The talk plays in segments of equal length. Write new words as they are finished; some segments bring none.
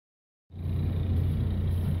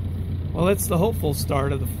Well, it's the hopeful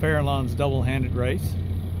start of the Farallones double-handed race.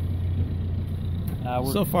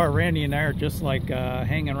 So far, Randy and I are just like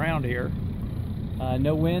hanging around here.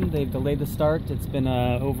 No wind. They've delayed the start. It's been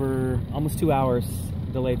over almost 2 hours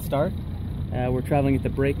delayed start. We're traveling at the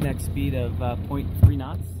breakneck speed of 0.3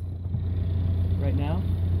 knots right now,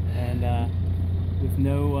 and with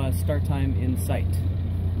no start time in sight.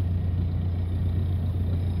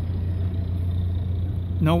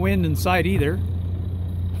 No wind in sight either.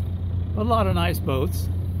 A lot of nice boats.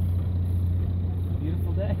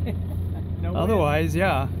 Beautiful day. No Otherwise,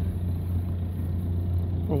 yeah.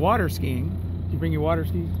 For water skiing. Did you bring your water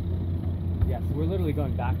skis? Yes, we're literally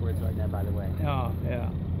going backwards right now, by the way. Oh, yeah.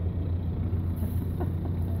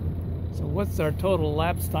 So what's our total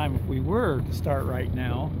lapse time if we were to start right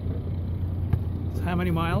now? So how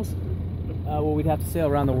many miles? Well, we'd have to sail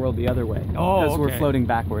around the world the other way. Oh, because okay. we're floating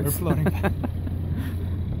backwards. We're floating back.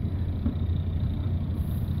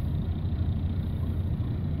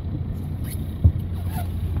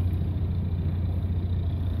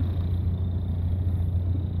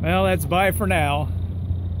 Well, that's bye for now.